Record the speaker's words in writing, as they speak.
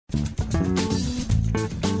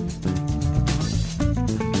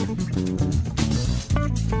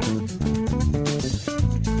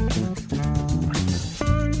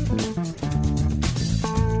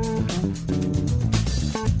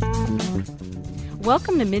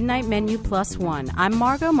Welcome to Midnight Menu Plus One. I'm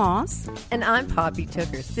Margot Moss. And I'm Poppy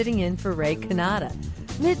Tooker, sitting in for Ray Kanata.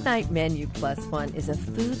 Midnight Menu Plus One is a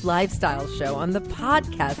food lifestyle show on the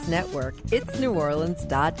podcast network,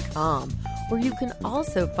 itsneworleans.com, where you can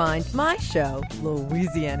also find my show,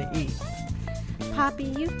 Louisiana Eats. Poppy,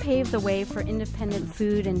 you've paved the way for independent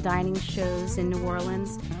food and dining shows in New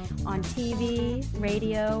Orleans on TV,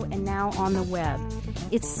 radio, and now on the web.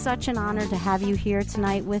 It's such an honor to have you here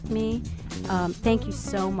tonight with me. Thank you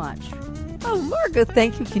so much. Oh, Margot,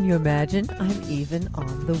 thank you. Can you imagine? I'm even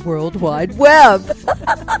on the World Wide Web.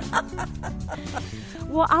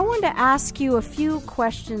 Well, I wanted to ask you a few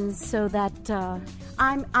questions so that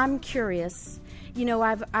I'm curious. You know,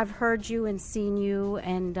 I've heard you and seen you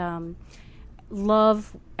and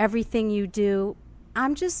love everything you do.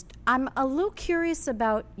 I'm a little curious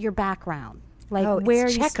about your background. Like where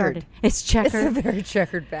you started. It's checkered. It's a very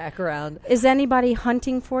checkered background. Is anybody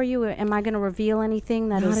hunting for you? Am I going to reveal anything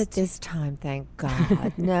that Not at this time, thank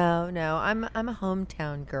God. No. I'm a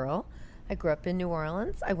hometown girl. I grew up in New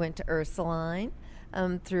Orleans. I went to Ursuline.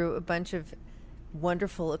 Through a bunch of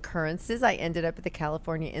wonderful occurrences, I ended up at the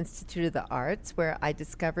California Institute of the Arts, where I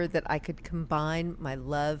discovered that I could combine my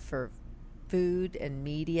love for food and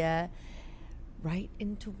media right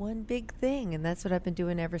into one big thing, and that's what I've been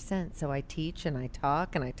doing ever since. So I teach and I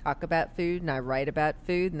talk about food and I write about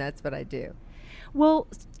food, and that's what I do. Well,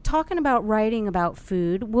 talking about writing about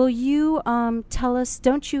food, will you tell us,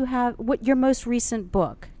 don't you have what your most recent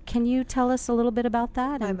book? Can you tell us a little bit about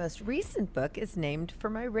that? My most recent book is named for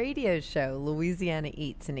my radio show, Louisiana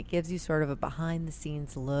Eats, and it gives you sort of a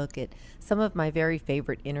behind-the-scenes look at some of my very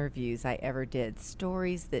favorite interviews I ever did,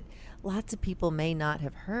 stories that lots of people may not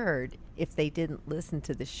have heard if they didn't listen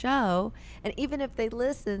to the show. And even if they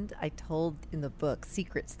listened, I told in the book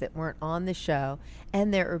secrets that weren't on the show.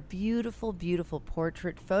 And there are beautiful, beautiful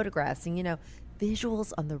portrait photographs. And, you know,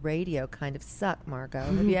 visuals on the radio kind of suck, Margot.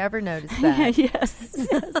 Have you ever noticed that? Yes.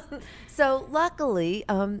 So luckily,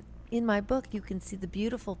 in my book, you can see the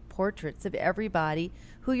beautiful portraits of everybody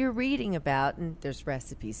who you're reading about, and there's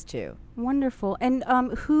recipes too. Wonderful. And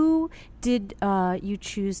who did you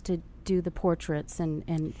choose to do the portraits and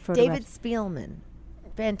photographs? David Spielman,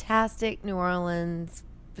 fantastic New Orleans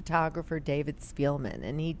photographer, David Spielman,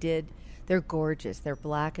 and he did. They're gorgeous. They're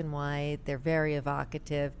black and white. They're very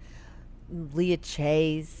evocative. Leah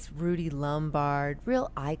Chase, Rudy Lombard, real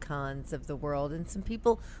icons of the world, and some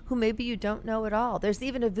people who maybe you don't know at all. There's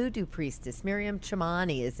even a voodoo priestess, Miriam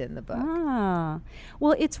Chamani, is in the book. Ah,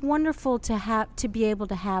 well, it's wonderful to be able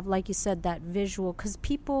to have, like you said, that visual, because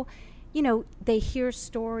people, you know, they hear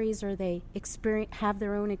stories or they have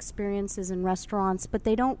their own experiences in restaurants, but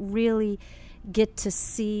they don't really get to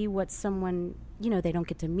see what someone, you know, they don't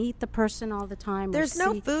get to meet the person all the time. There's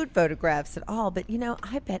no food photographs at all, but, you know,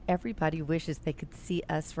 I bet everybody wishes they could see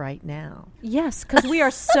us right now. Yes, because we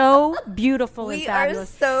are so beautiful and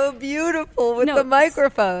fabulous. We are so beautiful with the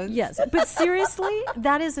microphones. Yes, but seriously,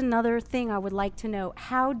 that is another thing I would like to know.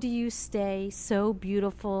 How do you stay so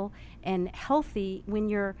beautiful and healthy when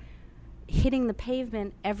you're hitting the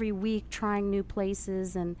pavement every week, trying new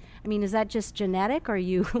places? And I mean, is that just genetic, or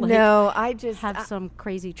you no, I just have some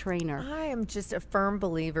crazy trainer? I am just a firm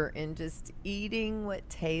believer in just eating what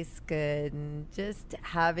tastes good and just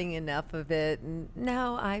having enough of it. And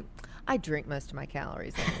no, I drink most of my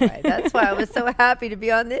calories anyway. That's why I was so happy to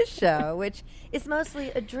be on this show, which is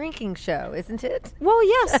mostly a drinking show, isn't it? Well,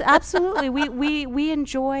 yes, absolutely. We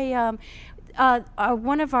enjoy.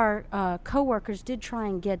 One of our coworkers did try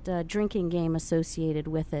and get a drinking game associated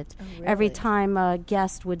with it. Oh, really? Every time a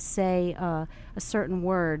guest would say a certain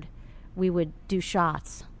word, we would do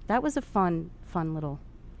shots. That was a fun little.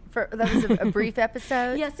 That was a brief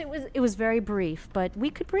episode? Yes, it was very brief, but we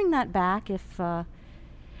could bring that back if.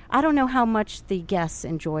 I don't know how much the guests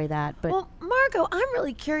enjoy that, but. Well, Margot, I'm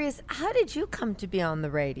really curious. How did you come to be on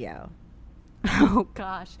the radio? Oh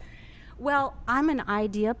gosh, well, I'm an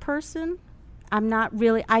idea person. I'm not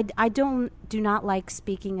really. I do not like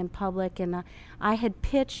speaking in public, and I had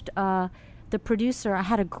pitched the producer. I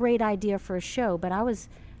had a great idea for a show, but I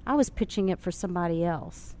was pitching it for somebody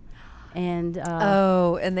else, and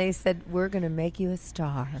and they said, we're going to make you a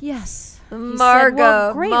star. Yes, Margot. Said,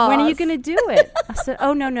 well, great. Moss. When are you going to do it? I said,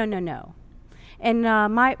 oh no. And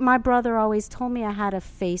my brother always told me I had a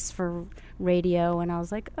face for radio, and I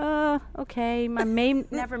was like, okay. I may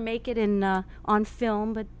never make it in on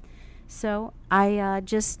film, but. So I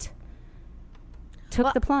just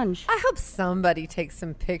took the plunge. I hope somebody takes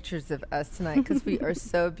some pictures of us tonight because we are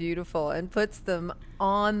so beautiful and puts them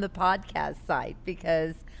on the podcast site,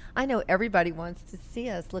 because I know everybody wants to see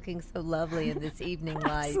us looking so lovely in this evening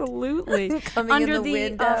light. Absolutely. Coming Under in the the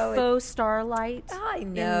window. faux starlight. I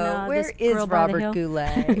know. Where this is Girl by the Robert Hill.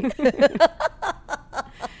 Goulet?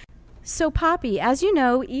 So, Poppy, as you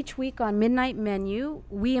know, each week on Midnight Menu,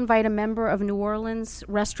 we invite a member of New Orleans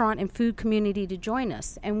restaurant and food community to join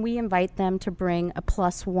us. And we invite them to bring a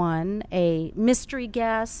 +1, a mystery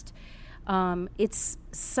guest. It's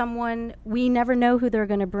someone, we never know who they're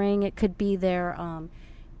going to bring. It could be their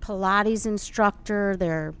Pilates instructor,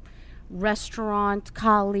 their restaurant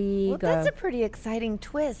colleague. Well, that's a pretty exciting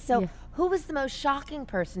twist. So, Yeah. who was the most shocking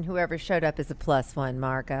person who ever showed up as a +1,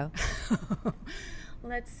 Margot?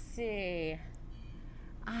 Let's see.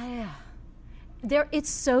 It's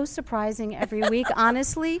so surprising every week.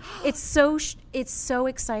 Honestly, it's so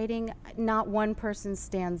exciting. Not one person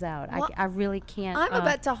stands out. Well, I really can't. I'm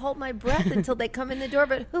about to hold my breath until they come in the door,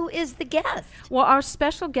 but who is the guest? Well, our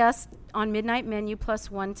special guest on Midnight Menu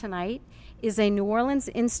 +1 tonight is a New Orleans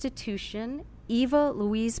institution, Eva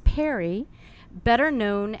Louise Perry, better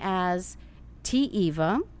known as T.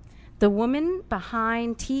 Eva, the woman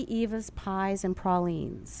behind T. Eva's Pies and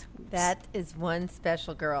Pralines. That is one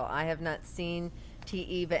special girl. I have not seen T.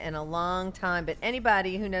 Eva in a long time, but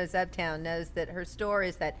anybody who knows Uptown knows that her store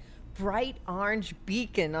is that bright orange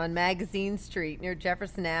beacon on Magazine Street near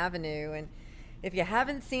Jefferson Avenue. And if you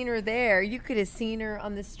haven't seen her there, you could have seen her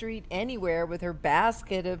on the street anywhere with her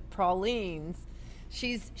basket of pralines.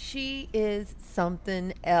 She is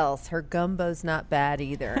something else. Her gumbo's not bad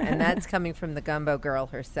either, and that's coming from the gumbo girl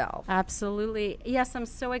herself. Absolutely. Yes, I'm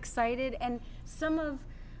so excited. And some of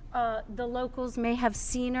the locals may have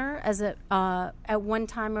seen her as at one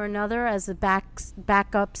time or another as a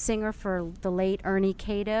backup singer for the late Ernie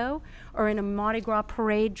Cato, or in a Mardi Gras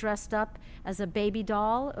parade dressed up as a baby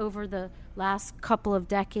doll over the last couple of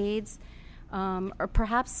decades. Or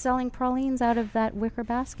perhaps selling pralines out of that wicker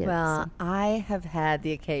basket. Well, I have had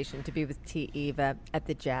the occasion to be with T. Eva at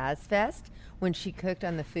the Jazz Fest when she cooked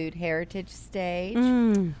on the Food Heritage stage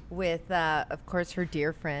with, of course, her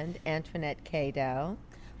dear friend, Antoinette Cato.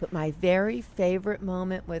 But my very favorite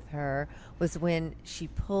moment with her was when she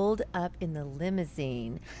pulled up in the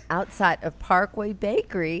limousine outside of Parkway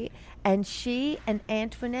Bakery, and she and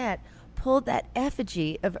Antoinette pulled that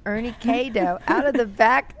effigy of Ernie Cato out of the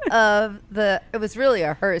back of it was really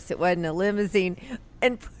a hearse, it wasn't a limousine,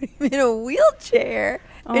 and put him in a wheelchair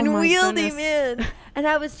and wheeled him in. And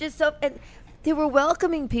I was just so, and they were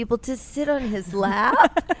welcoming people to sit on his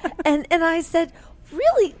lap. and I said,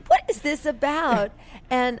 really, what is this about?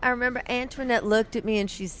 And I remember Antoinette looked at me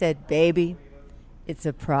and she said, baby, it's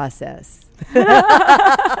a process.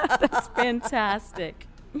 That's fantastic.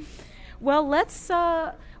 Well, let's,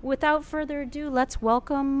 without further ado, let's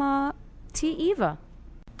welcome T. Eva.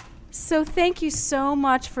 So thank you so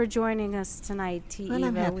much for joining us tonight, T. Well, Eva.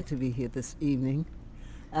 I'm happy to be here this evening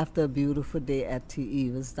after a beautiful day at T.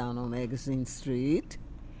 Eva's down on Magazine Street.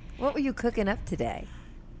 What were you cooking up today?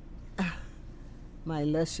 My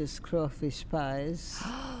luscious crawfish pies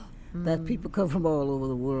that people come from all over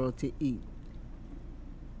the world to eat.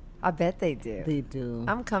 I bet they do. They do.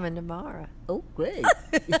 I'm coming tomorrow. Oh, great.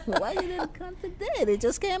 Why you didn't come today? They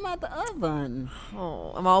just came out the oven.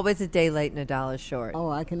 Oh, I'm always a day late and a dollar short.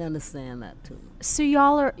 Oh, I can understand that, too. So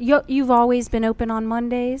you've always been open on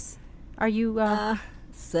Mondays? Are you?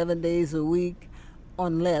 7 days a week,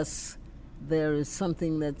 unless there is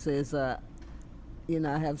something that says, I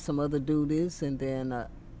have some other duties, and then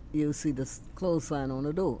you'll see the close sign on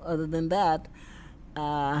the door. Other than that,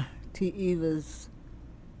 T. Eva's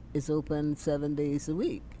is open 7 days a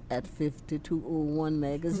week at 5201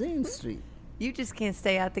 Magazine Street. You just can't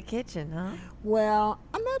stay out the kitchen, huh? Well,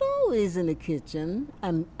 I'm not always in the kitchen.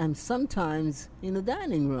 I'm sometimes in the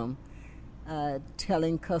dining room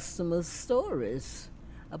telling customers stories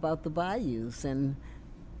about the bayous and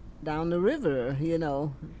down the river,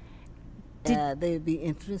 They'd be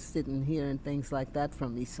interested in hearing things like that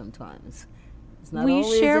from me sometimes. It's not Will you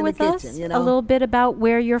always share in with the us kitchen, a little bit about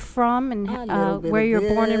where you're from and where you're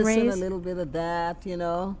born and a raised? little bit of that,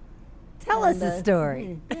 Tell us a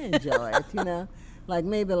story. They enjoy it,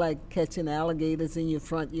 like catching alligators in your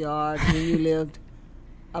front yard when you lived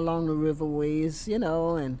along the riverways,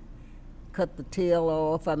 and cut the tail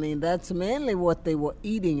off. I mean, that's mainly what they were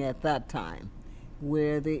eating at that time,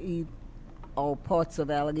 where they eat all parts of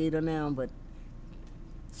alligator now, but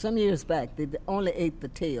some years back they only ate the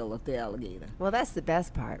tail of the alligator. Well, that's the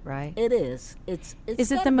best part, right? It is. It's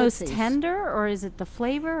Is it got the good most taste. tender, or is it the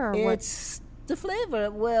flavor, or what? It's the flavor.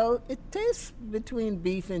 Well, it tastes between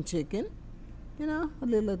beef and chicken. A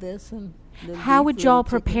little of this and a little How beef, would little y'all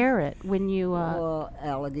chicken. prepare it when you? Or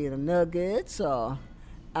alligator nuggets, or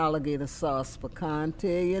alligator sauce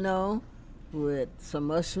picante, you know, with some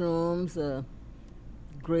mushrooms,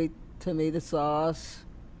 great tomato sauce,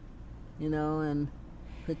 you know, and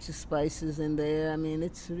put your spices in there. I mean,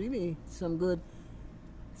 it's really some good,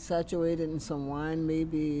 saturated in some wine,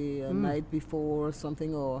 maybe a night before or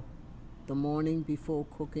something, or the morning before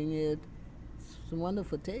cooking it. It's a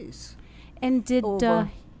wonderful taste. And Over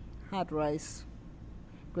hot rice.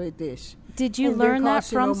 Great dish. did you And learn didn't that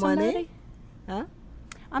cost you from no money. somebody? Huh?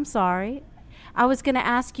 I'm sorry. I was going to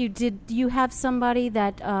ask you, did you have somebody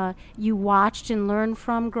that you watched and learned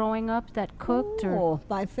from growing up that cooked? Or Oh,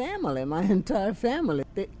 my family, my entire family.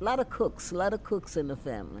 A lot of cooks in the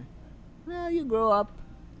family. Well, you grow up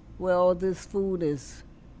where all this food is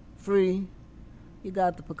free. You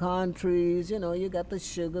got the pecan trees, you know, you got the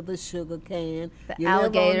sugar cane. The You live on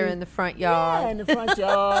alligator in the front yard. Yeah, in the front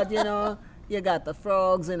yard, you know. You got the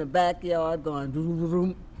frogs in the backyard going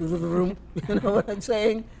doo-doo-doo-doo, doo-doo-doo-doo. You know what I'm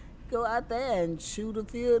saying? Go out there and shoot a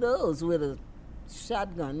few of those with a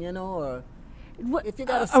shotgun, you know, or what, if you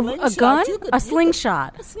got a a slingshot, gun? you could, A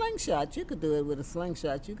slingshot. A slingshot. You could do it with a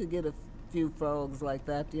slingshot. You could get a few frogs like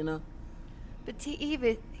that, you know. But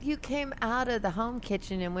Eva, you came out of the home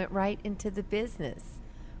kitchen and went right into the business.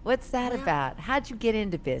 What's that about? How'd you get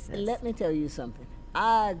into business? Let me tell you something.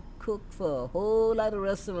 I cooked for a whole lot of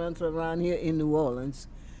restaurants around here in New Orleans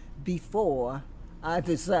before I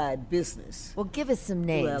decided business. Well, give us some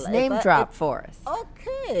names. Well, if Name I- drop if- for us.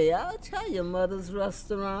 Okay, I'll tell you, Mother's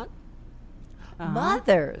Restaurant,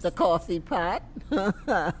 Mothers. the Coffee Pot.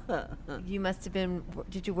 You must have been.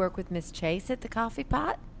 Did you work with Miss Chase at the Coffee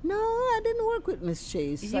Pot? No, I didn't work with Miss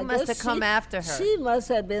Chase. You I must guess have come after her. She must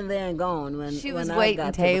have been there and gone when She when was I waiting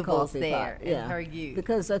got tables to the Coffee there Pot. in her youth.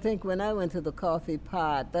 Because I think when I went to the Coffee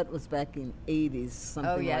Pot, that was back in '80s,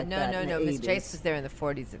 something Oh yeah, like no, that. no, in no. the Miss 80s. Chase was there in the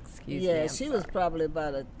 40s. Excuse me. Yeah, I'm she was sorry. probably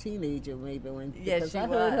about a teenager maybe when. Yes, because she I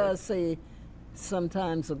heard her was. say some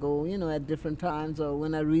times ago, you know, at different times, or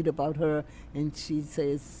when I read about her, and she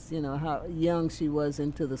says, you know, how young she was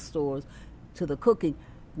into the stores, to the cooking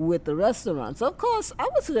with the restaurants. Of course, I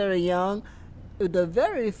was very young. The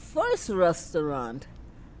very first restaurant,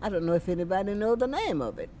 I don't know if anybody know the name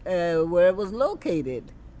of it, where it was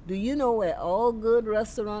located. Do you know where All Good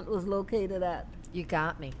Restaurant was located at? You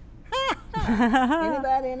got me.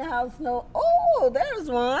 Anybody in the house know? Oh, there's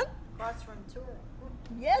one. Across from Turo.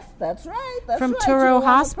 Yes, that's right. That's From right. Turo You want a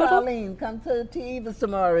Hospital? praline. Come to Teva's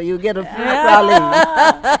tomorrow. You get a free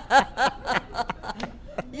praline.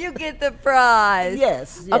 You get the prize.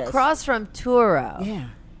 Yes, yes. Across from Turo. Yeah.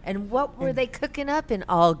 And what were they cooking up in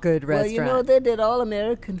All Good Well, Restaurant? you know, they did all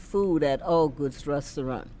American food at All Goods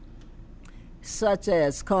Restaurant, such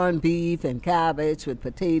as corned beef and cabbage with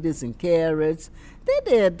potatoes and carrots. They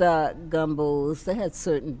did gumbos. They had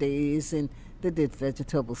certain days, and they did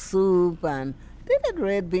vegetable soup, and they did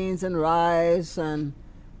red beans and rice, and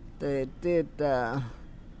they did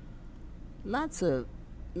lots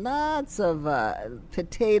of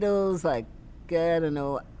potatoes, like, I don't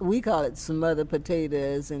know, we call it smothered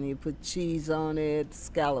potatoes, and you put cheese on it,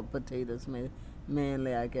 scallop potatoes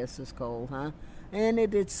mainly, I guess it's called, huh? And they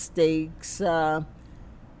did steaks, they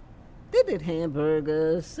did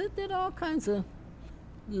hamburgers, they did all kinds of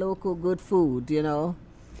local good food, you know.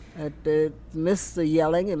 Mr.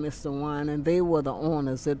 Yelling and Mr. Wine, and they were the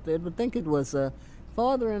owners. I think it was a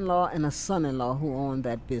father-in-law and a son-in-law who owned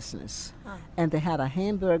that business. Huh. And they had a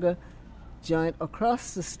hamburger joint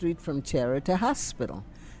across the street from Charity Hospital.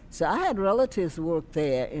 So I had relatives work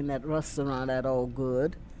there in that restaurant at All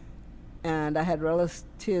Good, and I had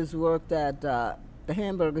relatives worked at the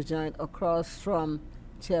hamburger joint across from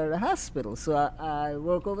Charity Hospital. So I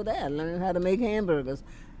work over there, learned how to make hamburgers.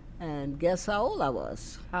 And guess how old I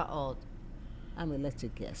was? How old? I'm going to let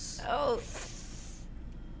you guess. Oh,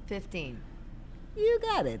 15. You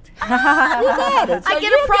got it. You got it. So I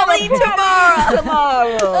get you a praline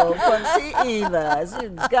tomorrow. tomorrow from Eva's. You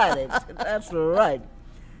got it. That's right.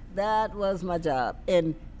 That was my job.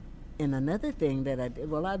 And another thing that I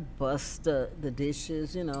did, well, I bust the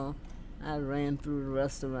dishes, you know. I ran through the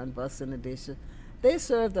restaurant busting the dishes. They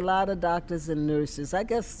served a lot of doctors and nurses. I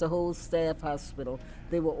guess the whole staff hospital.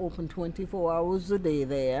 They were open 24 hours a day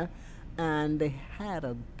there. And they had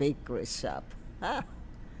a bakery shop.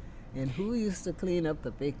 And who used to clean up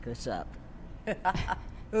the bakery shop?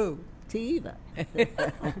 Who? Tiva.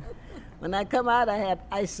 When I come out, I had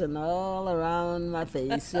icing all around my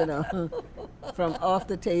face, you know, from off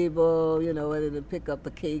the table, you know, whether to pick up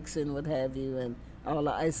the cakes and what have you, and all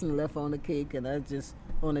the icing left on the cake, and I just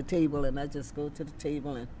on the table, and I just go to the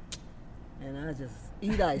table and I just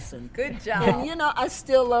eat icing. Good job. And you know, I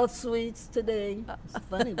still love sweets today. It's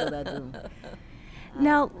funny, but I do.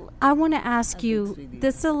 Now, I want to ask think you, CD.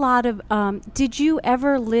 this a lot of, did you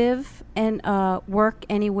ever live and work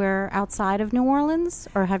anywhere outside of New Orleans,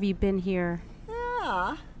 or have you been here?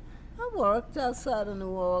 Yeah, I worked outside of New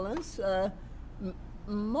Orleans.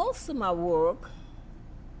 Most of my work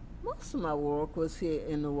was here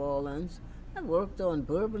in New Orleans. I worked on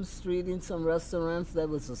Bourbon Street in some restaurants. There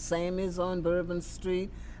was a Sammy's on Bourbon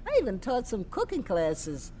Street. I even taught some cooking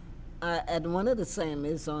classes at one of the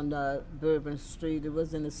Sammy's on Bourbon Street. It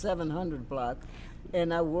was in the 700 block.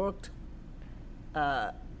 And I worked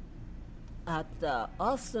at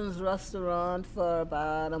Austin's restaurant for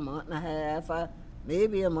about a month and a half,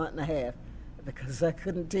 maybe a month and a half, because I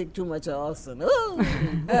couldn't take too much of Austin. Ooh.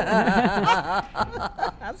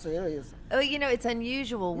 I'm serious. Oh, it's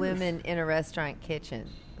unusual, women in a restaurant kitchen.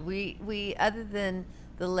 We other than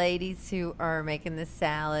the ladies who are making the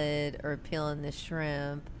salad or peeling the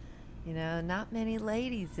shrimp, not many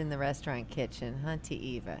ladies in the restaurant kitchen, huh,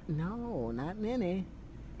 Eva? No, not many.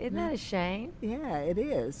 Isn't that a shame? Yeah, it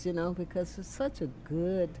is, because it's such a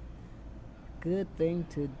good thing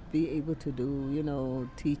to be able to do,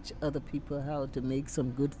 teach other people how to make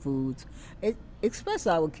some good foods,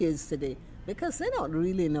 especially our kids today, because they don't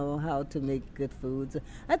really know how to make good foods.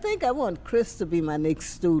 I think I want Chris to be my next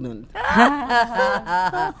student.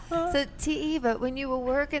 So, Eva, when you were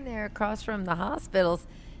working there across from the hospitals,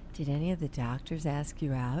 did any of the doctors ask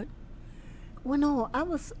you out? Well, no, I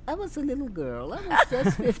was a little girl. I was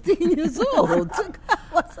just 15 years old. I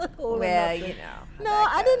wasn't old enough to- No,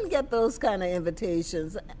 I didn't get those kind of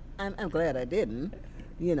invitations. I'm glad I didn't,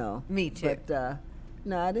 Me too. But,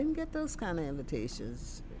 no, I didn't get those kind of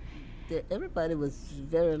invitations. Everybody was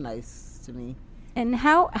very nice to me. And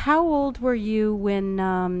how old were you when,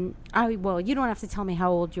 well, you don't have to tell me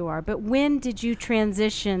how old you are, but when did you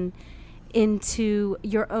transition into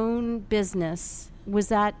your own business? Was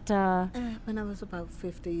that when I was about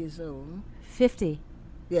 50 years old. 50?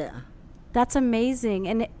 Yeah. That's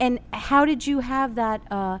amazing. And how did you have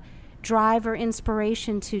that drive or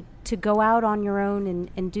inspiration to go out on your own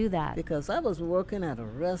and do that? Because I was working at a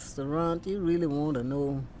restaurant. You really want to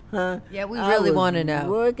know, huh? Yeah, we really want to know.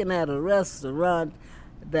 Working at a restaurant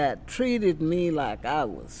that treated me like I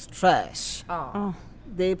was trash. Oh.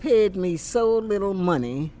 They paid me so little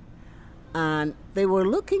money, and they were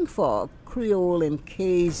looking for Creole and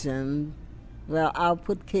Cajun. Well, I'll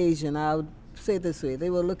put Cajun. I'll say it this way. They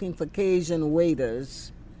were looking for Cajun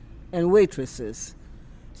waiters and waitresses.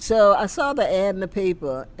 So I saw the ad in the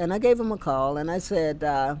paper, and I gave them a call, and I said,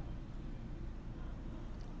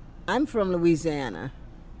 I'm from Louisiana,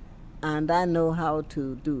 and I know how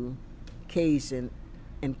to do Cajun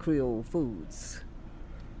and Creole foods.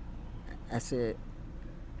 I said,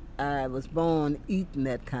 I was born eating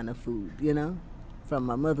that kind of food, from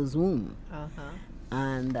my mother's womb. Uh-huh.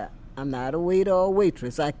 And I'm not a waiter or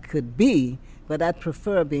waitress. I could be, but I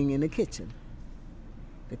prefer being in the kitchen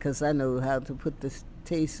because I know how to put the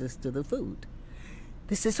tastes to the food.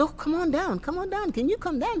 They says, oh, come on down. Can you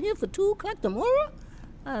come down here for 2 o'clock tomorrow?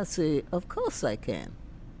 I say, of course I can.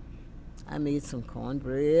 I made some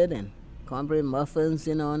cornbread and cornbread muffins,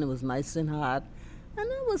 and it was nice and hot. And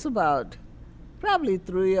it was about probably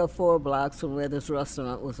 3 or 4 blocks from where this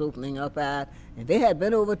restaurant was opening up at. And they had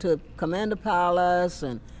been over to Commander Palace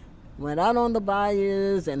and went out on the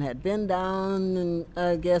bayous and had been down, in,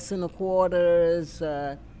 I guess, in the quarters,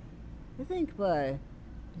 I think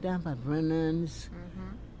down by Brennan's,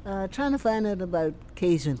 trying to find out about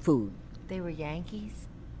Cajun food. They were Yankees?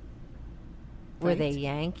 French. Were they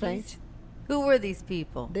Yankees? French. Who were these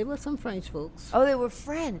people? They were some French folks. Oh, they were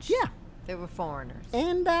French. Yeah. They were foreigners.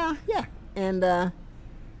 And, And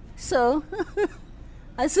so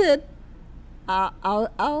I said,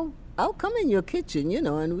 I'll come in your kitchen,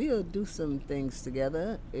 and we'll do some things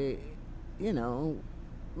together, with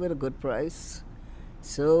a good price.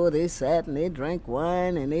 So they sat and they drank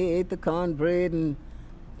wine and they ate the cornbread and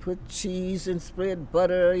put cheese and spread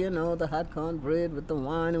butter, the hot cornbread with the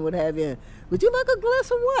wine and what have you. Would you like a glass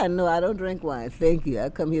of wine? No, I don't drink wine. Thank you. I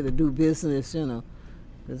come here to do business,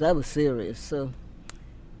 because I was serious. So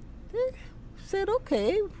they said,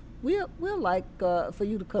 okay, we'll like for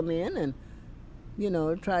you to come in and,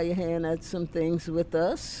 try your hand at some things with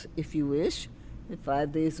us if you wish.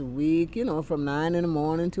 5 days a week, from 9 in the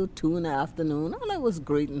morning till 2 in the afternoon. Oh, that was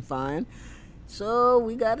great and fine. So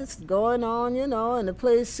we got it going on, and the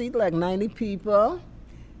place seated like 90 people.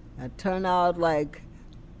 I turn out like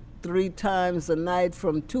 3 times a night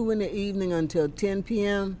from 2 in the evening until 10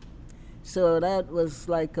 p.m. So that was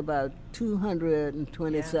like about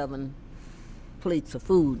 227 plates of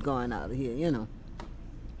food going out of here,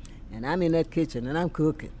 And I'm in that kitchen and I'm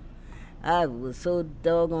cooking. I was so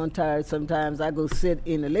doggone tired sometimes. I go sit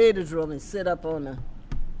in the ladies' room and sit up on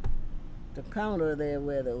the counter there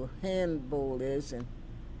where the hand bowl is. And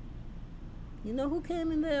you know who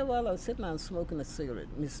came in there while I was sitting down smoking a cigarette?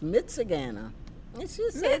 Miss Mitzi Gaynor. And she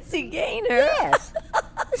said, Mitzi Gaynor? Yes.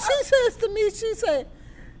 She says to me, she said,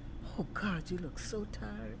 oh, God, you look so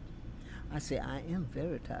tired. I said, I am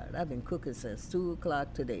very tired. I've been cooking since 2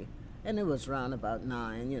 o'clock today. And it was around about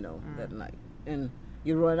 9, that night. And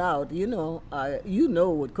you run out, you know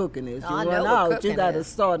what cooking is. You run out, you got to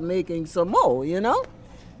start making some more,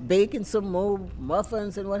 baking some more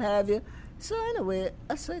muffins and what have you. So anyway,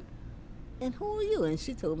 I said, and who are you? And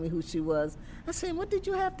she told me who she was. I said, what did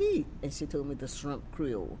you have to eat? And she told me the shrimp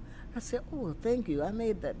creole. I said, oh, thank you. I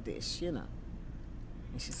made that dish, And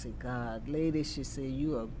she said, God, lady, she said,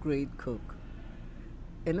 you are a great cook.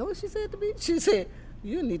 And you know what she said to me? She said,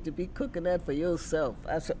 you need to be cooking that for yourself.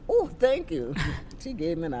 I said, oh, thank you. She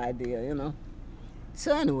gave me an idea,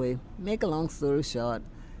 So anyway, make a long story short,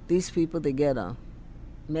 these people, they get a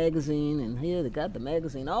magazine, and here they got the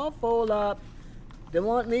magazine all folded up. They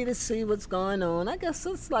want me to see what's going on. I guess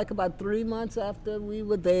it's like about 3 months after we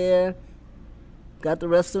were there, got the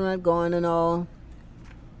restaurant going and all.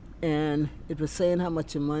 And it was saying how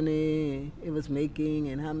much money it was making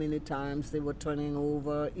and how many times they were turning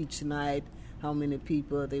over each night, how many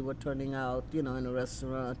people they were turning out, in the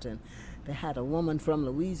restaurant. And they had a woman from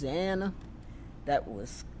Louisiana that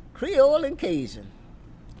was Creole and Cajun.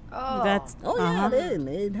 Oh, Yeah,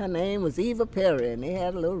 her name was Eva Perry, and they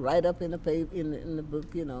had a little write-up in the paper, in the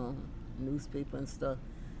book, newspaper and stuff.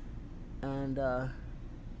 And that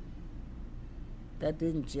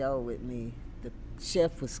didn't gel with me. The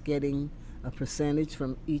chef was getting a percentage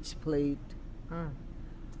from each plate.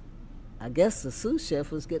 I guess the sous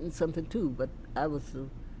chef was getting something too, but I was the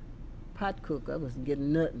pot cook. I wasn't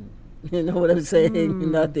getting nothing. You know what I'm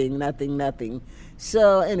saying? Nothing.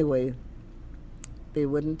 So anyway, they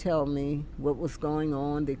wouldn't tell me what was going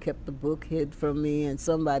on. They kept the book hid from me, and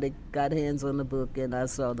somebody got hands on the book, and I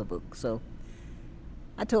saw the book. So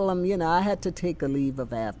I told them, I had to take a leave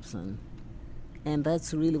of absence. And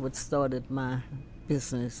that's really what started my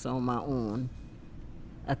business on my own.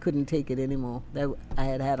 I couldn't take it anymore. I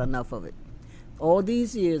had had enough of it. All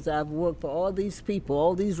these years I've worked for all these people,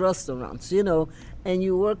 all these restaurants, and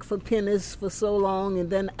you work for pennies for so long, and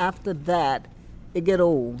then after that, it get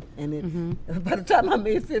old. And by the time I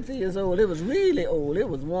made 50 years old, it was really old. It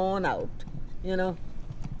was worn out, Well,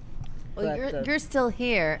 but, you're still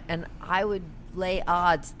here, and I would lay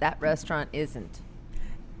odds that restaurant isn't.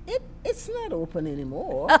 It's not open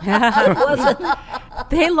anymore. It wasn't.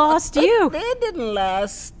 They lost you. They didn't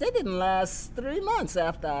last 3 months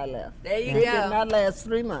after I left. There you They go. did not last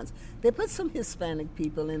 3 months. They put some Hispanic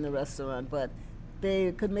people in the restaurant, but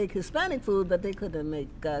they could make Hispanic food, but they couldn't make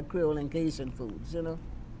Creole and Cajun foods,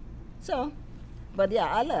 So, but yeah,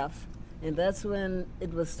 I left, and that's when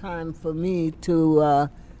it was time for me to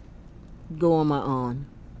go on my own.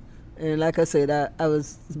 And like I said, I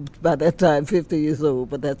was by that time 50 years old,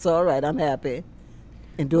 but that's all right. I'm happy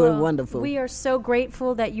and doing wonderful. We are so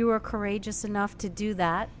grateful that you were courageous enough to do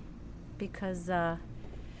that, because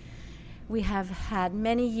we have had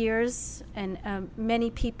many years and many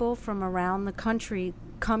people from around the country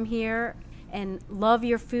come here and love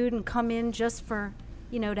your food and come in just for,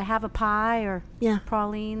 to have a pie or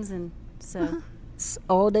pralines. And so It's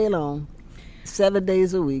all day long, 7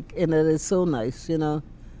 days a week, and it is so nice,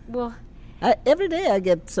 Well, every day I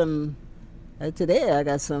get some. Today I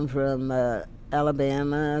got some from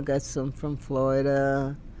Alabama. I got some from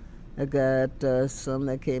Florida. I got some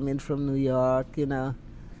that came in from New York.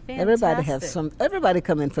 Everybody has some. Everybody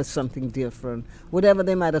come in for something different. Whatever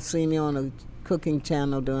they might have seen me on a cooking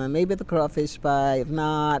channel doing. Maybe the crawfish pie. If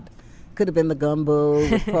not, could have been the gumbo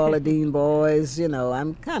with Paula Deen boys.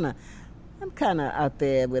 I'm kind of out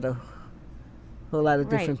there with a whole lot of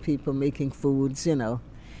different people making foods.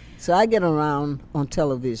 So I get around on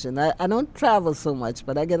television. I don't travel so much,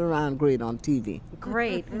 but I get around great on TV.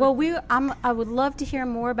 Great. Well, I would love to hear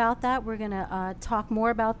more about that. We're going to talk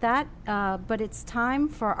more about that. But it's time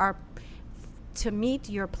for to meet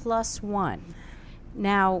your plus one.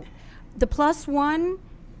 Now, the plus one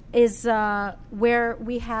is where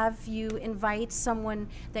we have you invite someone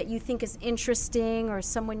that you think is interesting, or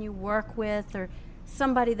someone you work with, or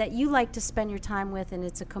somebody that you like to spend your time with, and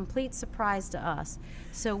it's a complete surprise to us.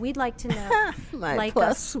 So we'd like to know. My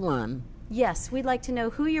plus one. Yes, we'd like to know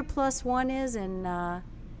who your plus one is and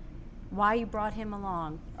why you brought him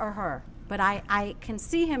along, or her. But I can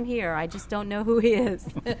see him here. I just don't know who he is.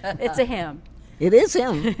 It's a him. It is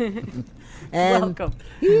him. And Welcome.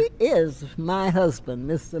 he is my husband,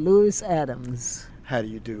 Mr. Louis Adams. How do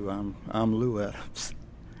you do? I'm Lou Adams.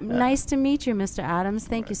 Nice to meet you, Mr. Adams.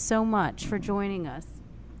 Thank you so much for joining us.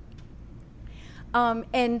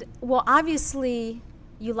 And well, obviously,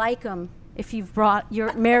 you like him if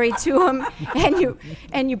you're married to him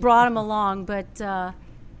and you brought him along. But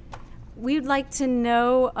we'd like to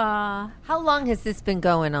know How long has this been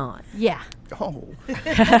going on? Yeah. Oh,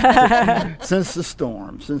 since the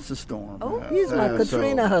storm. Oh, he's my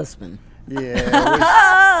Katrina husband.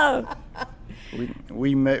 Yeah.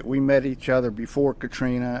 We met each other before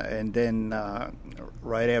Katrina, and then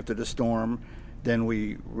right after the storm, then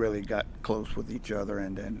we really got close with each other,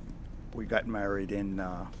 and then we got married in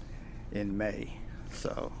May.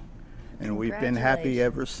 So, and we've been happy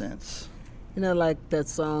ever since. You know, like that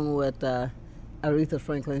song with Aretha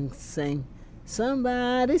Franklin sang,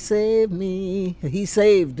 "Somebody save me." He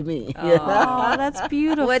saved me. Oh, that's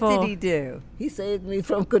beautiful. What did he do? He saved me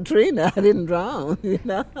from Katrina. I didn't drown, you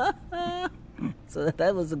know. So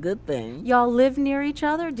that was a good thing. Y'all live near each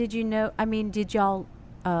other? Did you know? I mean, did y'all?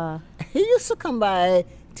 He used to come by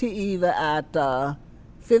to Eva at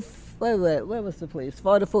where was the place?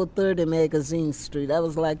 4430 Magazine Street. That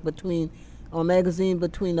was like between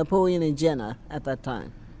Napoleon and Jenna at that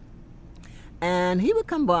time. And he would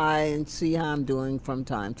come by and see how I'm doing from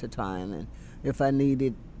time to time, and if I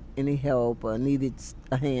needed any help or needed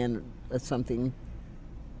a hand or something.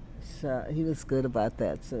 So he was good about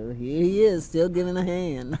that. So here he is, still giving a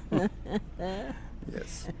hand.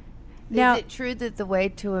 Yes. Now, is it true that the way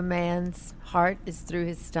to a man's heart is through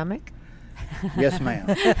his stomach? Yes, ma'am.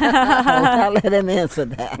 I'll let him answer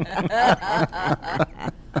that.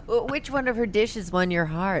 Well, which one of her dishes won your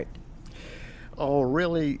heart? Oh,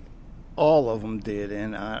 really, all of them did,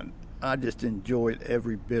 and I just enjoyed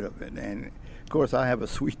every bit of it. And of course, I have a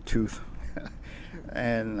sweet tooth,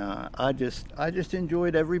 and I just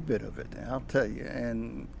enjoyed every bit of it. I'll tell you.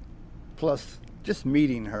 And plus, just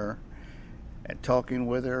meeting her and talking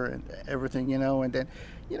with her and everything, you know. And then,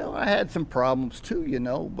 you know, I had some problems too, you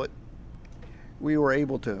know, but we were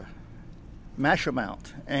able to mash them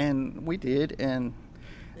out, and we did. And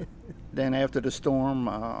then after the storm,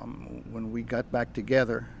 when we got back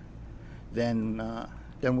together, then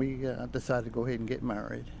we decided to go ahead and get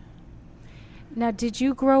married. now, did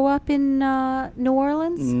you grow up in New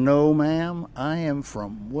Orleans? No, ma'am. I am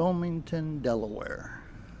from Wilmington, Delaware.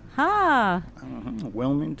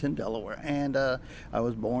 Wilmington, Delaware. And I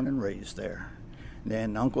was born and raised there.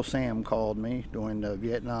 Then Uncle Sam called me during the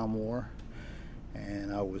Vietnam War,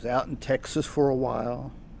 and I was out in Texas for a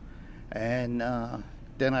while. And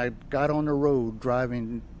then I got on the road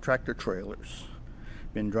driving tractor trailers.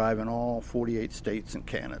 Been driving all 48 states in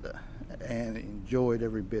Canada and enjoyed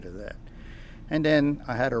every bit of that. And then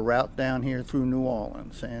I had a route down here through New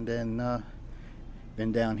Orleans, and then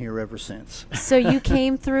been down here ever since. So you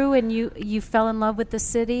came through and you fell in love with the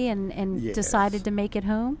city and Yes. decided to make it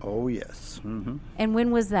home? Oh, yes. Mm-hmm. And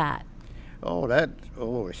when was that?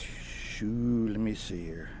 Shoot, let me see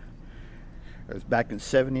here. It was back in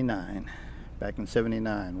 79. Back in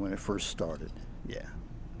 79 when it first started. Yeah.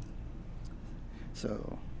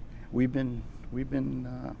 So I've been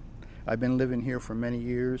living here for many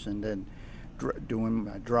years, and then doing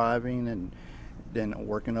my driving, and then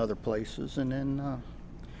working other places, and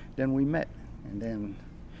then we met, and then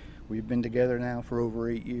we've been together now for over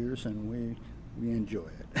 8 years, and we enjoy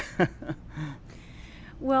it.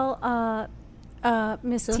 Well,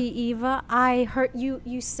 Miss T. Eva, I heard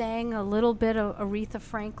you sang a little bit of Aretha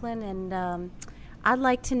Franklin, and I'd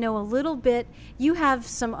like to know a little bit. You have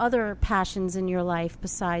some other passions in your life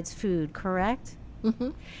besides food, correct?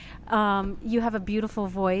 Mm-hmm. You have a beautiful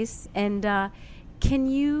voice, and can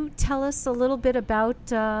you tell us a little bit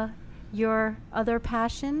about your other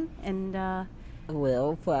passion? And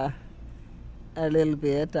Well, for a little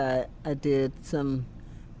bit, I did some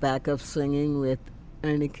backup singing with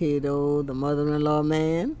Ernie Cato, the mother-in-law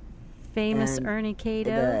man. famous and Ernie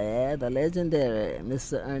Cato. the legendary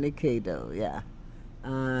Mr. Ernie Cato, yeah.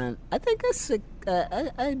 I think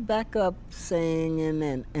I back up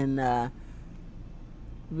singing and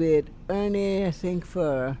with Ernie, I think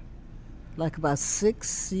for like about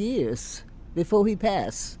 6 years before he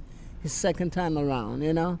passed, his second time around,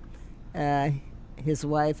 you know. His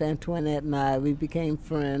wife Antoinette and I, we became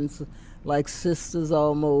friends, like sisters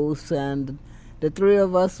almost, and the three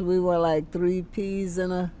of us, we were like 3 peas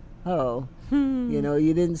in a hoe. You know,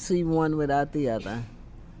 you didn't see one without the other.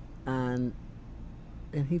 And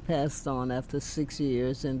he passed on after 6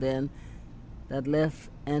 years, and then that left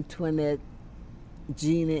Antoinette,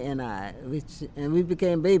 Jeannie, and I, and we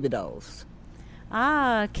became baby dolls.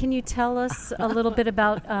 Can you tell us a little bit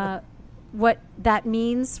about what that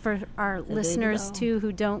means for our listeners doll? too,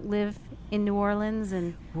 who don't live in New Orleans?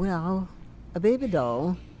 And Well, a baby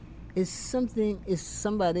doll is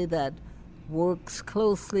somebody that works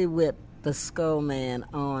closely with the Skull Man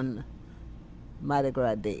on Mardi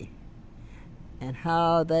Gras Day. And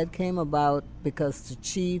how that came about, because the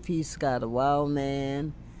chief, he's got a wild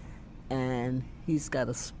man, and he's got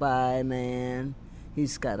a spy man,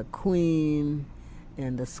 he's got a queen,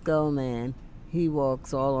 and the Skull Man, he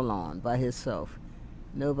walks all alone by himself.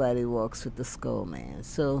 Nobody walks with the Skull Man.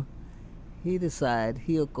 So he decided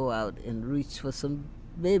he'll go out and reach for some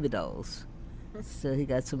baby dolls. So he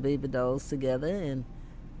got some baby dolls together, and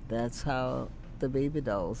that's how the baby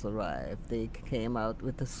dolls arrived. They came out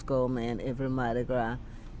with the Skull Man every Mardi Gras.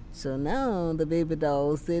 So now the baby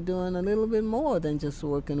dolls, they're doing a little bit more than just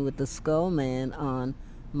working with the Skull Man on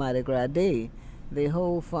Mardi Gras Day. They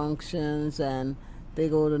hold functions, and they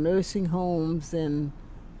go to nursing homes, and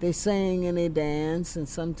they sing and they dance, and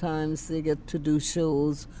sometimes they get to do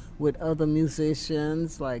shows with other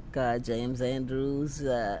musicians like James Andrews.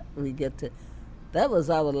 That was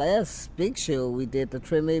our last big show we did, the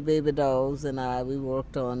Treme Baby Dolls, and we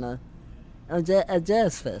worked on a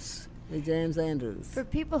jazz fest with James Andrews. For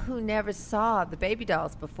people who never saw the baby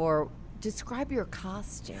dolls before, describe your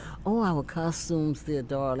costume. Oh, our costumes, they're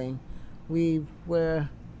darling. We wear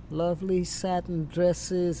lovely satin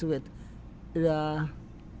dresses with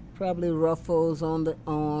probably ruffles on the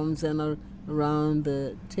arms and around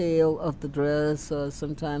the tail of the dress, or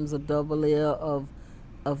sometimes a double layer of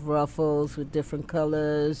ruffles with different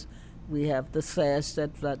colors. We have the sash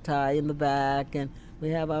that tie in the back, and we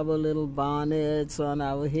have our little bonnets on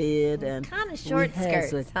our head, and kind of short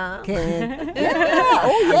skirts, huh?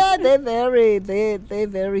 They're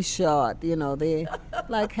very short. You know, they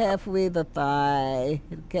like halfway the thigh,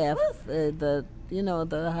 the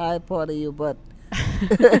high part of your butt.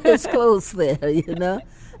 It's close there, you know.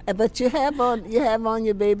 But you have on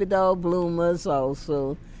your baby doll bloomers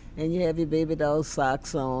also, and you have your baby doll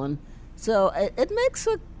socks on. So it makes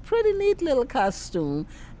a pretty neat little costume.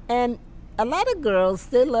 And a lot of girls,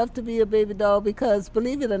 they love to be a baby doll because,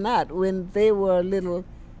 believe it or not, when they were little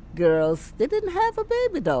girls, they didn't have a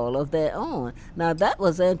baby doll of their own. Now, that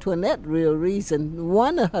was Antoinette's real reason,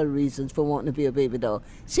 one of her reasons for wanting to be a baby doll.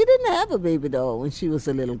 She didn't have a baby doll when she was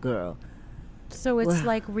a little girl. so it's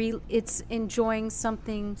like it's enjoying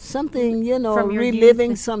something. Something, from your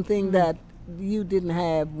reliving youth. something that you didn't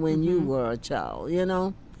have when you were a child,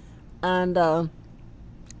 And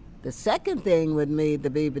the second thing what made the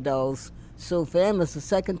baby dolls so famous the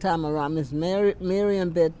second time around is Miriam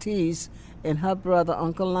Baptiste and her brother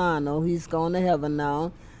Uncle Lionel. He's gone to heaven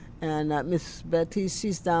now. And Miss Baptiste,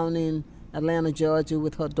 she's down in Atlanta, Georgia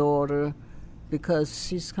with her daughter because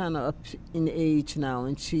she's kind of up in age now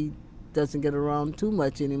and she doesn't get around too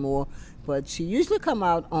much anymore. But she usually come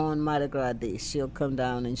out on Mardi Gras Day. She'll come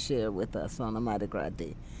down and share with us on a Mardi Gras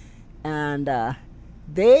Day. And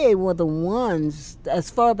they were the ones, as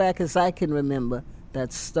far back as I can remember,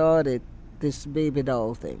 that started this baby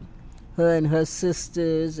doll thing. Her and her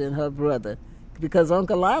sisters and her brother. Because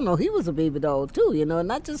Uncle Lionel, he was a baby doll too,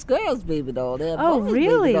 not just girls' baby doll. They had boys'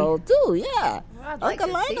 really? baby doll too, yeah. Well, I'd like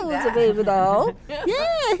Uncle to see Lionel was that. a baby doll. Yeah, he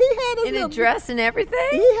had his In little a dress and everything?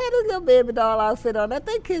 he had his little baby doll outfit on. I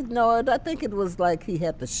think it was like he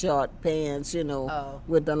had the short pants,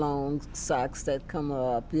 with the long socks that come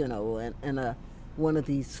up, and one of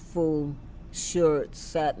these full shirts,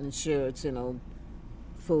 satin shirts,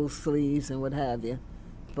 full sleeves and what have you.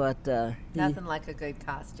 But Nothing like a good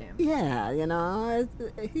costume. yeah,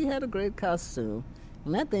 he had a great costume.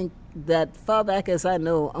 And I think that far back as I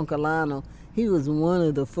know, Uncle Lionel, he was one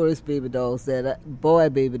of the first boy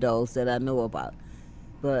baby dolls that I know about.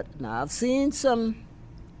 But now I've seen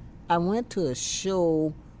I went to a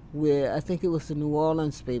show where I think it was the New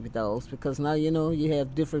Orleans baby dolls, because now, you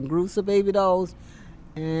have different groups of baby dolls.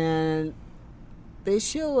 And they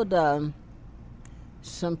showed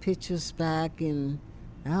some pictures back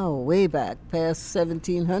way back, past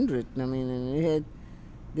 1700. I mean, and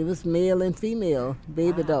there was male and female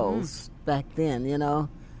baby dolls back then,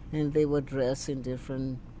 and they were dressed in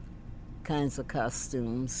different kinds of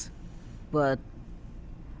costumes. But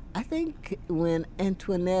I think when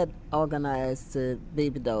Antoinette organized the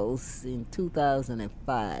baby dolls in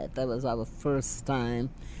 2005, that was our first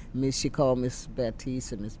time. She called Miss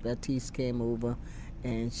Baptiste, and Miss Baptiste came over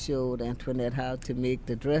and showed Antoinette how to make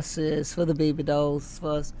the dresses for the baby dolls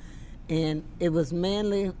for us. And it was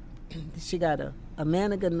mainly, she got a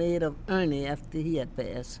mannequin made of Ernie after he had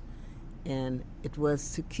passed. And it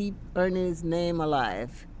was to keep Ernie's name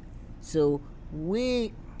alive. So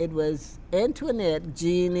it was Antoinette,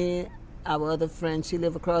 Jeannie, our other friend, she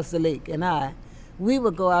lived across the lake, and we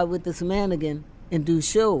would go out with this mannequin and do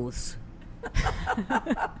shows.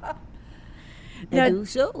 Now- and do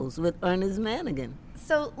shows with Ernest Manigan.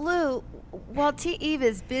 So, Lou, while T. Eva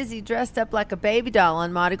is busy dressed up like a baby doll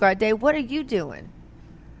on Mardi Gras Day, what are you doing?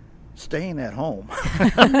 Staying at home.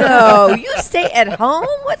 No, you stay at home?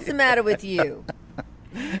 What's the matter with you?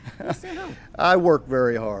 I work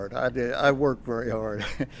very hard. I work very hard.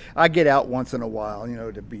 I get out once in a while,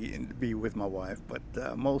 to be with my wife,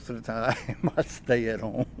 but most of the time I stay at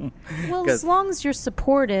home. Well, 'Cause- as long as you're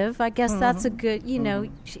supportive, I guess that's a good,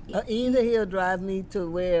 Either he'll drive me to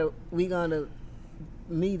where we're going to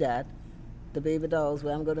meet at, the baby dolls,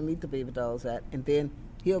 where I'm going to meet the baby dolls at, and then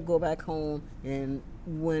he'll go back home, and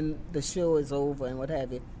when the show is over and what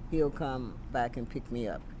have you, he'll come back and pick me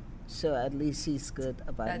up. So at least he's good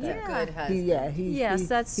about That's that. a good husband. Yes,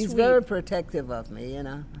 that's he's sweet. very protective of me,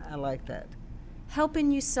 I like that. helping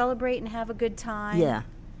you celebrate and have a good time. Yeah.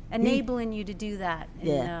 Enabling you to do that.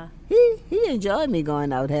 Yeah. And, He enjoyed me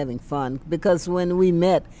going out having fun because when we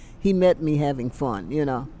met, he met me having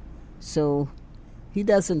fun, So he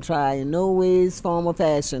doesn't try in no ways, form, or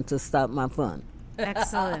fashion to stop my fun.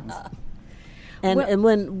 excellent. And Well- and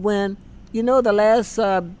when the last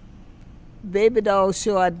baby doll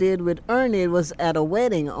show I did with Ernie was at a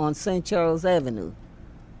wedding on St. Charles Avenue.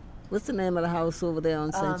 What's the name of the house over there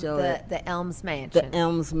on St. Charles? The Elms The Mansion.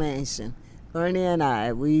 Elms Mansion. Ernie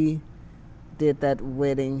and we did that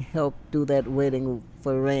wedding, helped do that wedding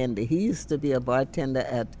for Randy. He used to be a bartender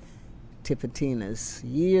at Tipitina's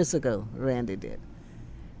years ago. Randy did.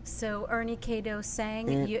 So Ernie Cato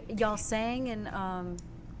sang, Yeah. y'all sang, and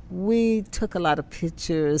We took a lot of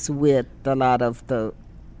pictures with a lot of the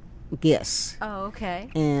guests. oh, okay.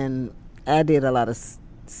 And I did a lot of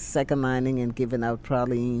second lining and giving out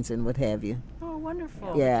pralines and what have you. Oh,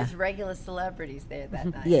 wonderful. Yeah. Just regular celebrities there that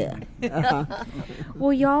night. Yeah. Uh-huh.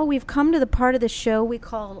 Well, y'all, we've come to the part of the show we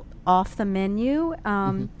call Off the Menu.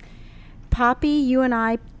 Poppy, you and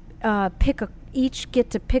I each get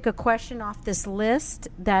to pick a question off this list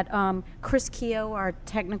that Chris Keogh, our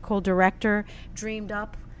technical director, dreamed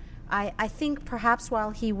up. I think perhaps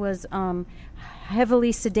while he was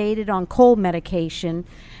heavily sedated on cold medication,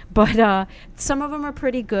 but some of them are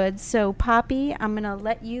pretty good. So, Poppy, I'm going to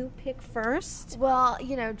let you pick first. Well,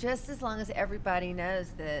 just as long as everybody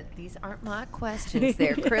knows that these aren't my questions,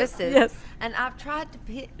 they're Chris's. Yes. And I've tried to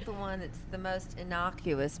pick the one that's the most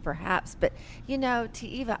innocuous, perhaps. But,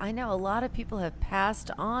 Eva, I know a lot of people have passed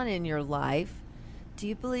on in your life. Do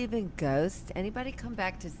you believe in ghosts? Anybody come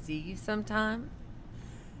back to see you sometime?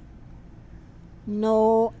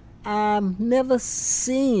 No, I've never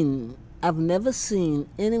seen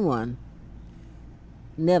anyone.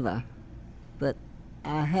 Never. But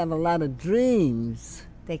I have a lot of dreams.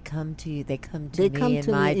 They come to you. They come to They me come in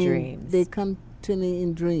to my me dreams. They come to me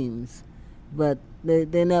in dreams. But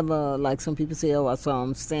they never, like some people say, oh, I saw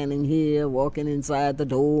him standing here, walking inside the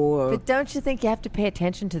door. But don't you think you have to pay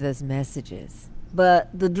attention to those messages? But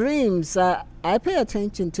the dreams, I pay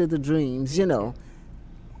attention to the dreams,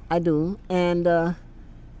 I do. And I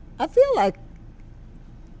feel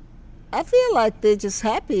like they're just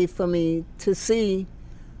happy for me to see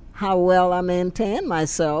how well I maintain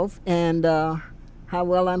myself and how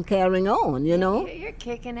well I'm carrying on, You're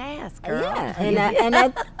kicking ass, girl. Yeah,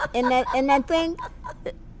 and I think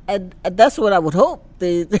that's what I would hope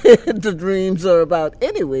the dreams are about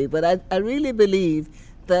anyway. But I really believe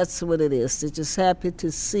that's what it is. They're just happy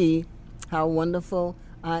to see how wonderful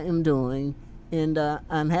I am doing, and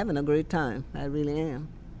I'm having a great time. I really am.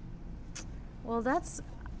 Well, that's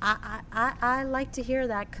I like to hear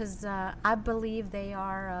that because I believe they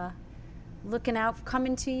are looking out,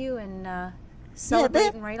 coming to you, and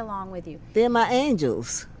celebrating right along with you. They're my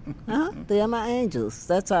angels. They are my angels.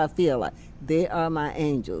 That's how I feel like. They are my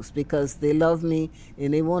angels because they love me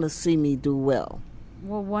and they want to see me do well.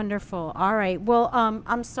 Well, wonderful. All right. Well,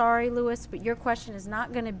 I'm sorry, Louis, but your question is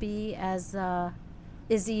not going to be as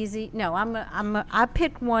easy. No, I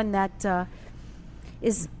picked one that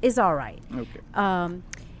is all right. Okay.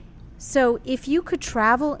 So, if you could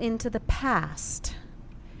travel into the past,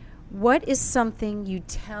 what is something you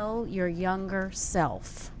tell your younger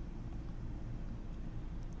self?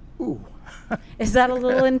 Ooh, Is that a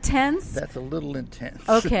little intense? that's a little intense.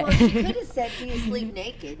 Okay. Well, you could have said, "Do you sleep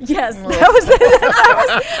naked?" Yes, I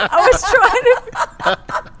was trying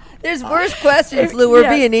to. There's worse questions, Lou. We're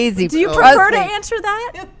Yeah. being easy. Do you Trust prefer to me. answer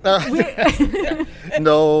that?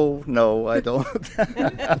 No, I don't.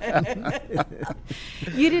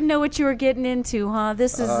 You didn't know what you were getting into, huh?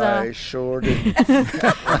 This is I sure did.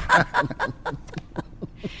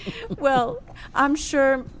 well. I'm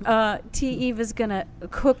sure T. Eva's going to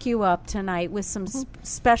cook you up tonight with some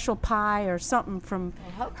special pie or something from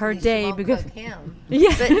her day. Because him.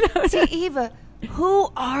 Yeah. But T. Eva,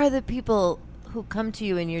 who are the people who come to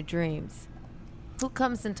you in your dreams? Who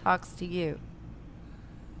comes and talks to you?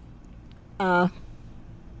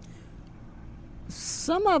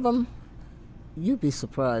 Some of them, you'd be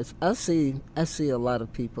surprised. I see a lot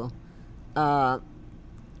of people.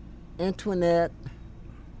 Antoinette.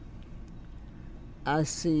 I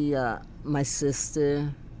see my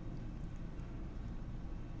sister.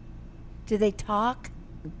 Do they talk?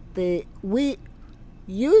 We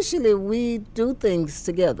usually do things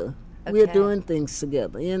together. We're Okay. doing things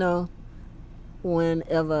together, you know.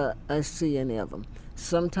 Whenever I see any of them,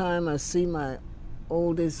 sometime I see my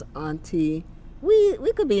oldest auntie.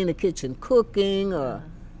 We could be in the kitchen cooking, or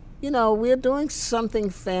you know, we're doing something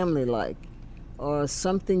family like, or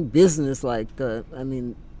something business like. I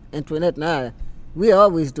mean, Antoinette and I, we're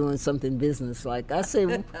always doing something business like. I say,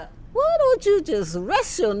 why don't you just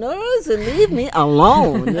rest your nerves and leave me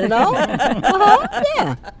alone? You know,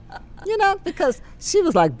 yeah. You know, because she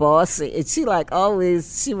was like bossy, and she like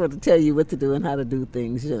always, she wanted to tell you what to do and how to do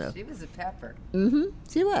things, you know. She was a pepper.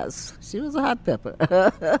 She was a hot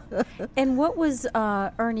pepper. And what was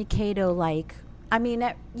Ernie Cato like? I mean,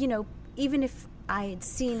 you know, even if I had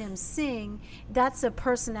seen him sing, that's a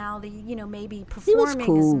personality, you know, maybe He was performing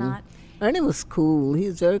cool. is not. Ernie was cool. He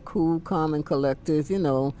was very cool, calm, and collective, you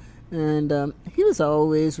know. And he was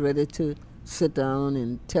always ready to sit down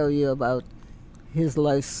and tell you about his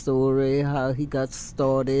life story, how he got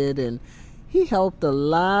started. And he helped a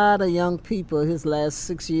lot of young people his last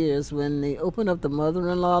 6 years. When they opened up the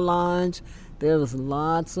Mother-in-Law Lounge, there was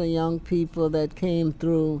lots of young people that came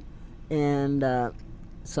through. And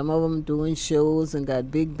some of them doing shows and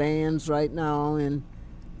got big bands right now. And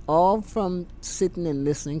all from sitting and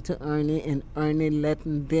listening to Ernie, and Ernie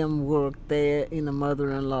letting them work there in the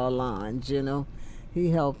Mother-in-Law Lounge, you know. He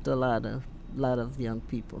helped a lot of young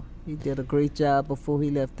people. He did a great job before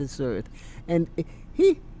he left this earth. And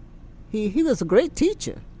he was a great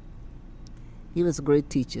teacher. He was a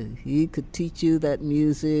great teacher. He could teach you that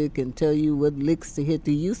music and tell you what licks to hit.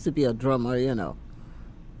 He used to be a drummer, you know.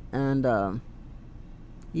 And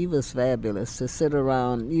he was fabulous to sit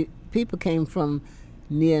around. People came from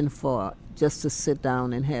near and far just to sit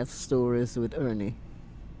down and have stories with Ernie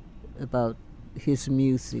about his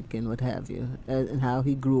music and what have you, and how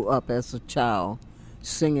he grew up as a child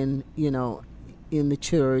singing, you know, in the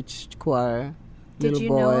church choir, Did little you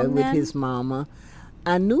know boy him with then? his mama.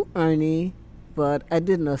 I knew Ernie, but I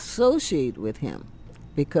didn't associate with him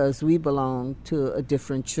because we belonged to a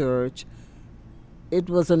different church. It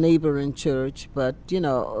was a neighboring church, but, you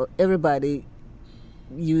know, everybody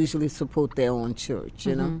usually support their own church,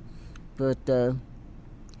 you know. But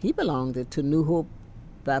he belonged to New Hope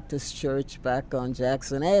Baptist Church back on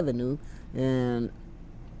Jackson Avenue, and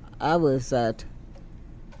I was at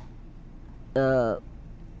the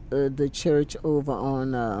church over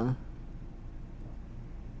on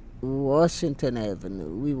Washington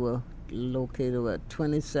Avenue. We were located at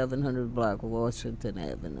 2700 block Washington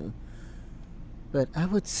Avenue. But I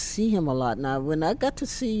would see him a lot. Now, when I got to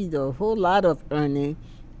see the whole lot of Ernie,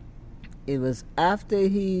 it was after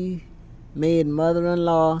he made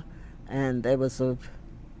Mother-in-Law, and there was a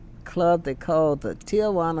club they called the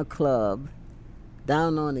Tijuana Club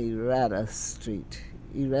down on Errata Street.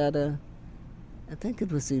 Errata, I think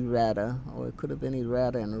it was Errata, or it could have been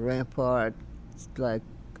Errata and Rampart, like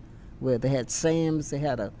where they had Sam's.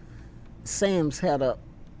 Sam's had a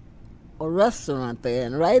restaurant there,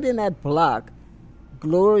 and right in that block,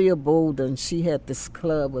 Gloria Bolden, she had this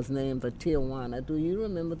club, was named the Tijuana. Do you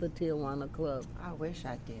remember the Tijuana Club? I wish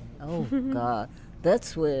I did. Oh, God.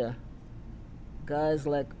 That's where guys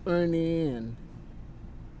like Ernie and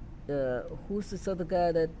who's this other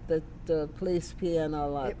guy that plays piano a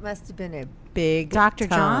lot? It must have been a big Dr.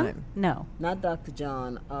 time. John? No. Not Dr.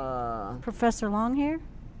 John. Professor Longhair?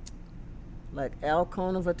 Like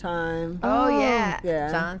Alcone of a time. Oh, yeah. Yeah.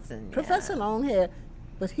 Johnson. yeah. Professor Longhair.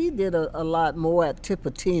 But he did a lot more at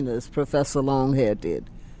Tipitina's, Professor Longhair did.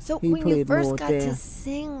 So He when you played first more got there. to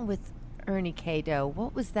sing with Ernie Cato,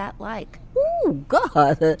 what was that like? Oh,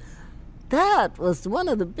 God. That was one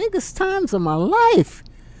of the biggest times of my life.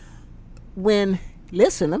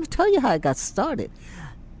 Listen, let me tell you how I got started.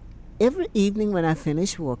 Every evening when I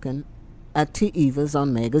finished working at T. Eva's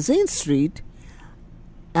on Magazine Street,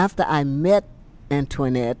 after I met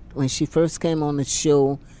Antoinette, when she first came on the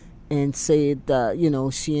show and said,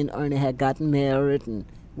 she and Ernie had gotten married and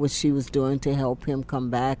what she was doing to help him come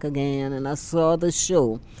back again. And I saw the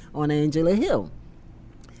show on Angela Hill.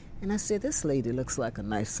 And I said, this lady looks like a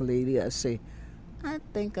nice lady. I say, I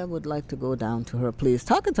think I would like to go down to her place,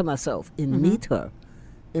 talking to myself, and meet her.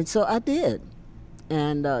 And so I did.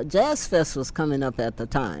 And Jazz Fest was coming up at the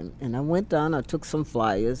time. And I went down, I took some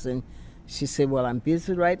flyers, and she said, well, I'm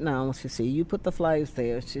busy right now. She said, you put the flyers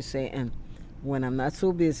there. She said, and when I'm not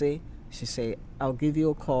so busy, she said, I'll give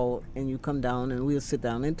you a call, and you come down, and we'll sit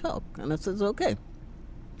down and talk. And I said, okay.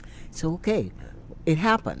 So, okay. It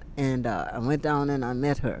happened. And I went down, and I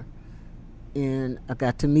met her. And I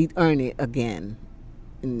got to meet Ernie again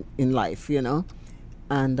in life, you know.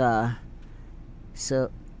 And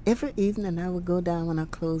so every evening I would go down when I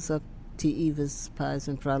close up T. Eva's Pies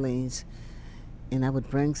and Pralines, and I would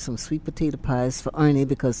bring some sweet potato pies for Ernie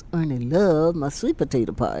because Ernie loved my sweet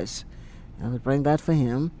potato pies. I would bring that for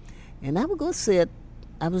him, and I would go sit.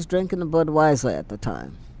 I was drinking a Budweiser at the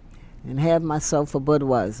time and have myself a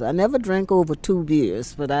Budweiser. I never drank over 2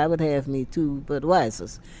 beers, but I would have me 2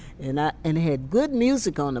 Budweisers. And it had good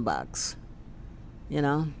music on the box, you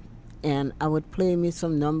know, and I would play me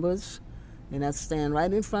some numbers. And I'd stand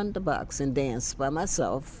right in front of the box and dance by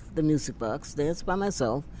myself, the music box, dance by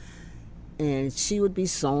myself. And she would be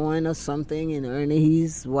sewing or something, and Ernie,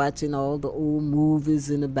 he's watching all the old movies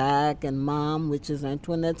in the back. And Mom, which is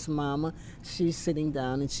Antoinette's mama, she's sitting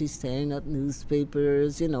down and she's tearing up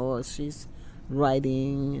newspapers, you know, or she's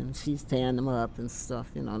writing and she's tearing them up and stuff,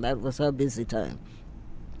 you know. That was her busy time.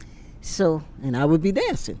 So, and I would be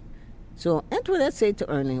dancing. So Antoinette said to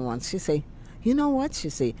Ernie once, she said, you know what? She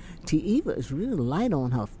said, T. Eva is really light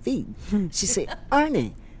on her feet. She said,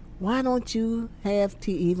 Ernie, why don't you have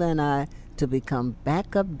T. Eva and I to become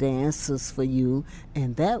backup dancers for you,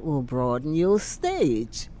 and that will broaden your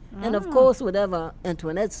stage. And of course, whatever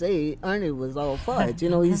Antoinette said, Ernie was all for it. You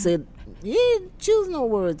know, he said, he didn't choose no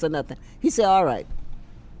words or nothing. He said, all right.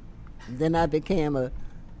 Then I became a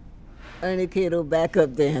Ernie Cato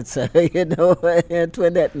backup dancer, you know,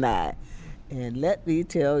 Antoinette and I. And let me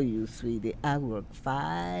tell you, sweetie, I worked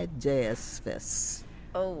 5 jazz fests.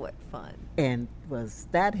 Oh, what fun. And was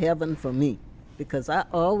that heaven for me? Because I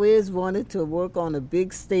always wanted to work on a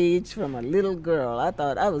big stage from a little girl. I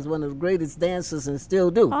thought I was one of the greatest dancers and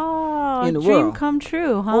still do in the dream world. come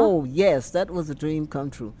true, huh? Oh, yes, that was a dream come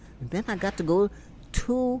true. And then I got to go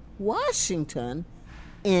to Washington,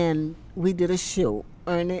 and we did a show,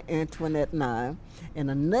 Ernie, Antoinette, and I,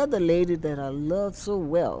 and another lady that I love so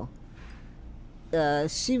well.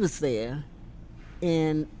 She was there,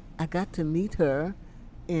 and I got to meet her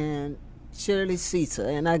and Shirley Caesar,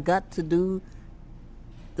 and I got to do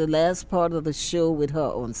the last part of the show with her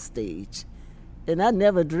on stage. And I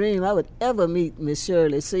never dreamed I would ever meet Miss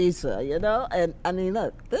Shirley Caesar, you know. And I mean,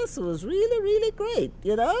 look, this was really, really great,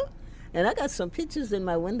 you know. And I got some pictures in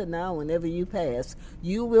my window now. Whenever you pass,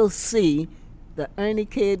 you will see the Ernie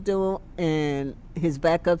Cato and his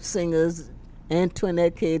backup singers,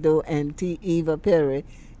 Antoinette Cato and T. Eva Perry,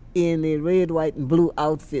 in the red, white, and blue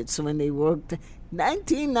outfits when they worked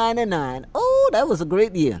 1999. Oh, that was a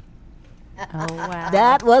great year. Oh, wow.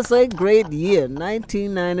 That was a great year,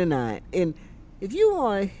 1999. And if you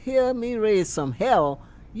want to hear me raise some hell,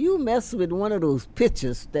 you mess with one of those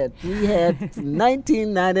pictures that we had from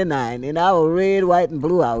 1999 in our red, white, and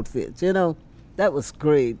blue outfits. You know, that was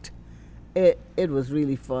great. It was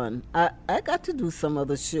really fun. I got to do some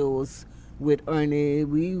other shows with Ernie.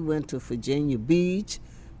 We went to Virginia Beach.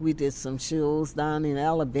 We did some shows down in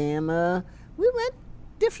Alabama. We went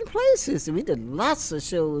different places. We did lots of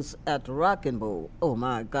shows at the Rockin' Bowl. Oh,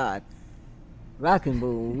 my God. Rockin'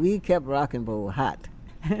 Bowl. We kept Rockin' Bowl hot.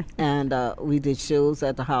 And we did shows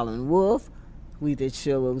at the Howlin' Wolf. We did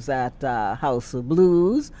shows at House of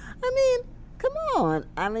Blues. I mean, come on.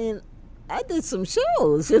 I mean, I did some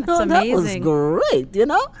shows, you know. That's that was amazing. great, you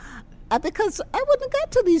know. Because I wouldn't have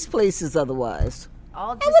got to these places otherwise.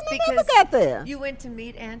 All I just wouldn't have because never got there. you went to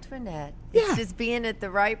meet Antoinette. Yeah. It's just being at the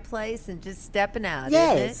right place and just stepping out,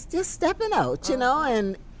 Yes, isn't just stepping out, you know,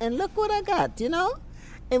 and look what I got, you know.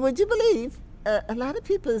 And would you believe, a lot of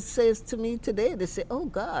people says to me today, they say, oh,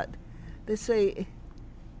 God, they say,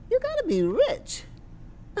 you got to be rich.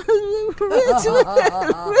 rich with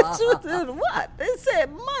what? They said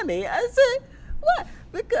money. I said, what?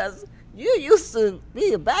 Because you used to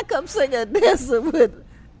be a backup singer and dancer with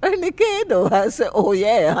Ernie Cato. I said, oh,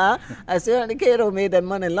 yeah, huh? I said, Ernie Cato made that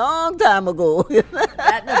money a long time ago. it?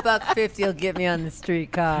 That and $1.50 will get me on the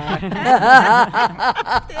streetcar.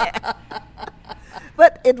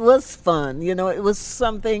 But it was fun. You know, it was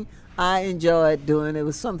something I enjoyed doing. It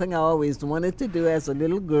was something I always wanted to do as a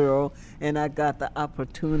little girl, and I got the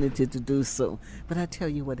opportunity to do so. But I tell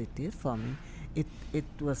you what it did for me. it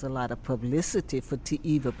was a lot of publicity for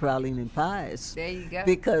Eva Praline and Pies. There you go.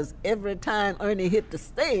 Because every time Ernie hit the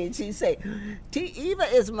stage, he'd say, Eva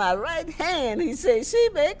is my right hand. He said, she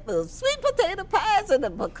make the sweet potato pies and the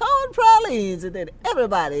pecan pralines. And then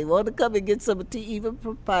everybody wanted to come and get some of Eva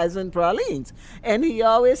pies and pralines. And he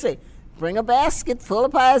always say, bring a basket full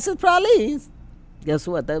of pies and pralines. Guess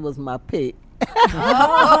what? That was my pay.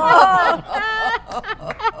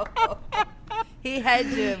 He had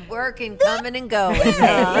you working, coming and going.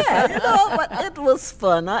 Yeah, but it was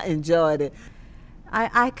fun. I enjoyed it.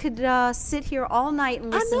 I could sit here all night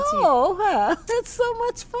and listen to you. I know. Huh? It's so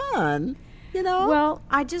much fun. Well,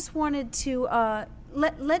 I just wanted to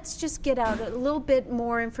let's just get out a little bit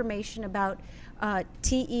more information about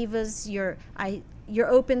T. Eva's. You're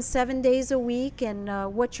open 7 days a week,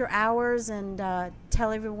 and what's your hours, and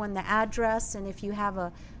tell everyone the address, and if you have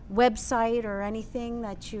a website or anything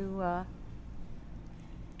that you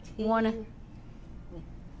want to.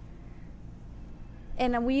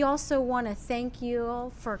 And we also want to thank you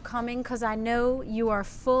all for coming, because I know you are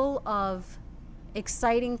full of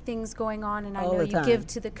exciting things going on, and I All know the you time. give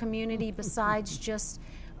to the community besides just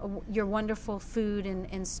your wonderful food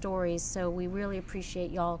and stories. So we really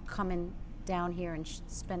appreciate y'all coming down here and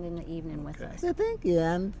spending the evening with us. Yeah, thank you.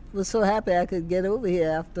 I was so happy I could get over here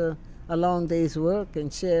after a long day's work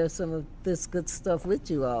and share some of this good stuff with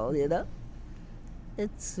you all,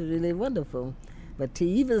 It's really wonderful. But T.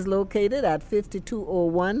 Eva is located at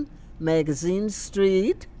 5201 Magazine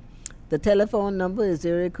Street. The telephone number is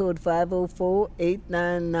area code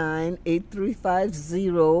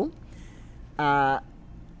 504-899-8350.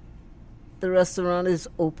 The restaurant is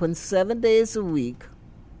open 7 days a week.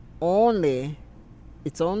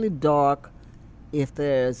 It's only dark if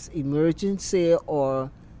there's emergency,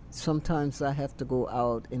 or sometimes I have to go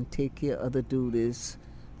out and take care of other duties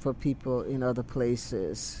for people in other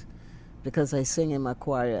places, because I sing in my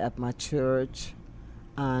choir at my church,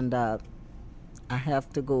 and I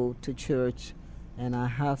have to go to church, and I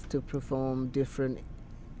have to perform different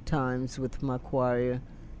times with my choir,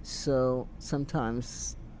 so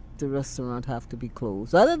sometimes the restaurant have to be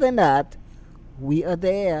closed. Other than that, we are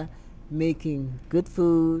there making good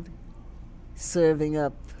food, serving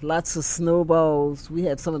up lots of snowballs. We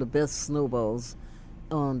have some of the best snowballs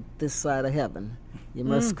on this side of heaven. You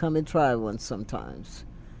must come and try one sometimes.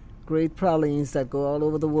 Great pralines that go all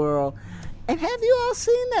over the world. And have you all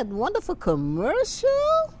seen that wonderful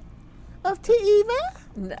commercial of T.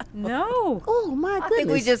 Eva? No. Oh, my I goodness. think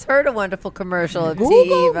we just heard a wonderful commercial of T.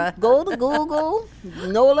 Google, Eva. go to Google,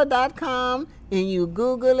 NOLA.com, and you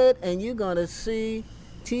Google it, and you're going to see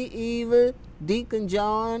T. Eva, Deacon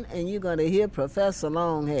John, and you're going to hear Professor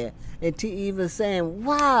Longhair. And T. Eva saying,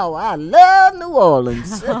 wow, I love New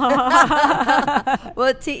Orleans.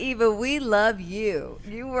 Well, T. Eva, we love you.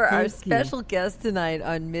 You were our Thank you. special guest tonight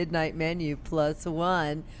on Midnight Menu Plus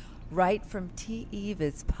One, right from T.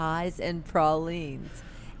 Eva's Pies and Pralines.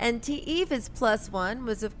 And T. Eva's Plus One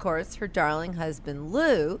was, of course, her darling husband,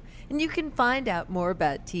 Lou. And you can find out more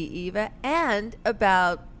about T. Eva and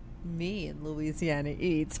about me and Louisiana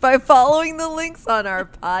Eats by following the links on our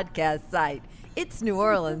podcast site. It's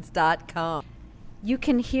neworleans.com. You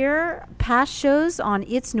can hear past shows on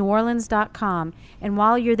itsneworleans.com. And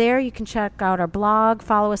while you're there, you can check out our blog,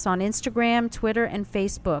 follow us on Instagram, Twitter, and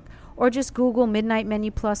Facebook. Or just Google Midnight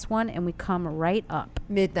Menu Plus One, and we come right up.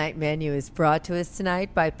 Midnight Menu is brought to us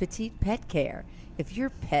tonight by Petite Pet Care. If your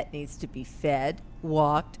pet needs to be fed,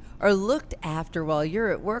 walked, or looked after while you're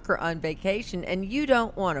at work or on vacation and you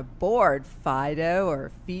don't want to board Fido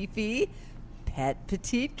or Fifi, Pet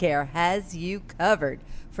Petite Care has you covered.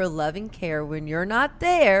 For loving care when you're not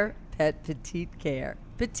there, Pet Petite Care.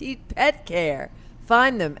 Petite Pet Care.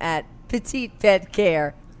 Find them at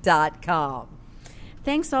petitepetcare.com.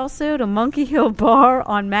 Thanks also to Monkey Hill Bar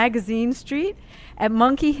on Magazine Street. At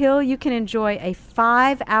Monkey Hill, you can enjoy a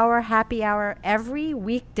 5-hour happy hour every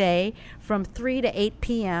weekday from 3 to 8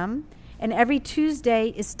 p.m. And every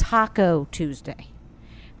Tuesday is Taco Tuesday.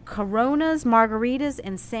 Coronas, margaritas,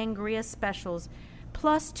 and sangria specials,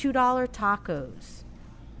 plus $2 tacos.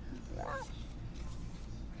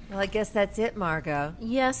 Well, I guess that's it, Margot.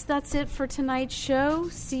 Yes, that's it for tonight's show.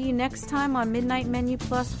 See you next time on Midnight Menu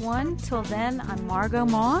Plus One. Till then, I'm Margot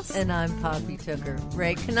Moss. And I'm Poppy Tooker.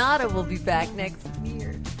 Ray Canada will be back next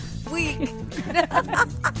week.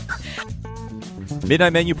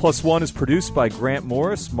 Midnight Menu Plus One is produced by Grant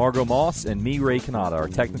Morris, Margot Moss, and me, Ray Canada. Our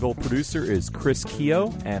technical producer is Chris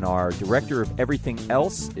Keogh, and our director of everything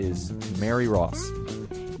else is Mary Ross.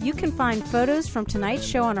 You can find photos from tonight's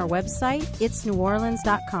show on our website,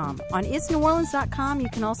 itsneworleans.com. On itsneworleans.com, you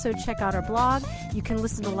can also check out our blog. You can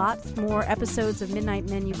listen to lots more episodes of Midnight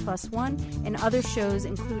Menu Plus One and other shows,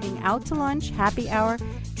 including Out to Lunch, Happy Hour,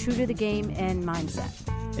 True to the Game, and Mindset.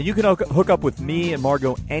 And you can hook up with me and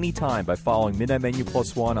Margot anytime by following Midnight Menu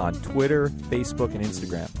Plus One on Twitter, Facebook, and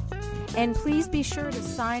Instagram. And please be sure to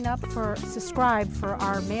subscribe for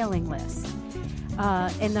our mailing list.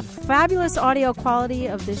 And the fabulous audio quality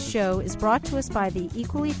of this show is brought to us by the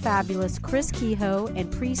equally fabulous Chris Kehoe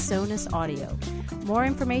and PreSonus Audio. More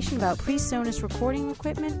information about PreSonus recording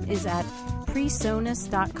equipment is at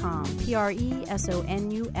presonus.com,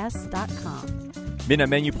 presonus.com. Midnight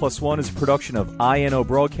Menu Plus One is a production of INO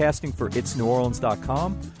Broadcasting for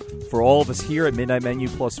itsneworleans.com. For all of us here at Midnight Menu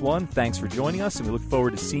Plus One, thanks for joining us, and we look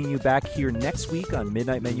forward to seeing you back here next week on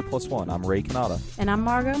Midnight Menu Plus One. I'm Ray Canada. And I'm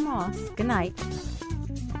Margot Moss. Good night.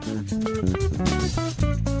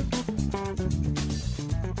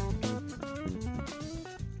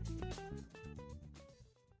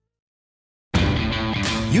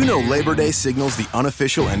 You know Labor Day signals the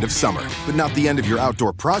unofficial end of summer, but not the end of your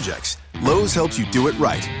outdoor projects. Lowe's helps you do it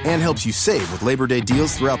right and helps you save with Labor Day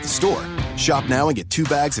deals throughout the store. Shop now and get 2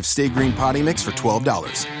 bags of Stay Green potting mix for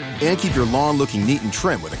 $12. And keep your lawn looking neat and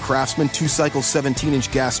trim with a Craftsman 2-cycle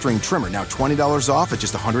 17-inch gas string trimmer, now $20 off at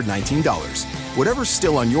just $119. Whatever's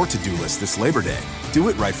still on your to-do list this Labor Day, do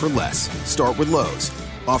it right for less. Start with Lowe's.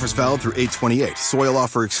 Offers valid through 8/28. Soil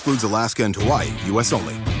offer excludes Alaska and Hawaii. U.S.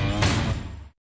 only.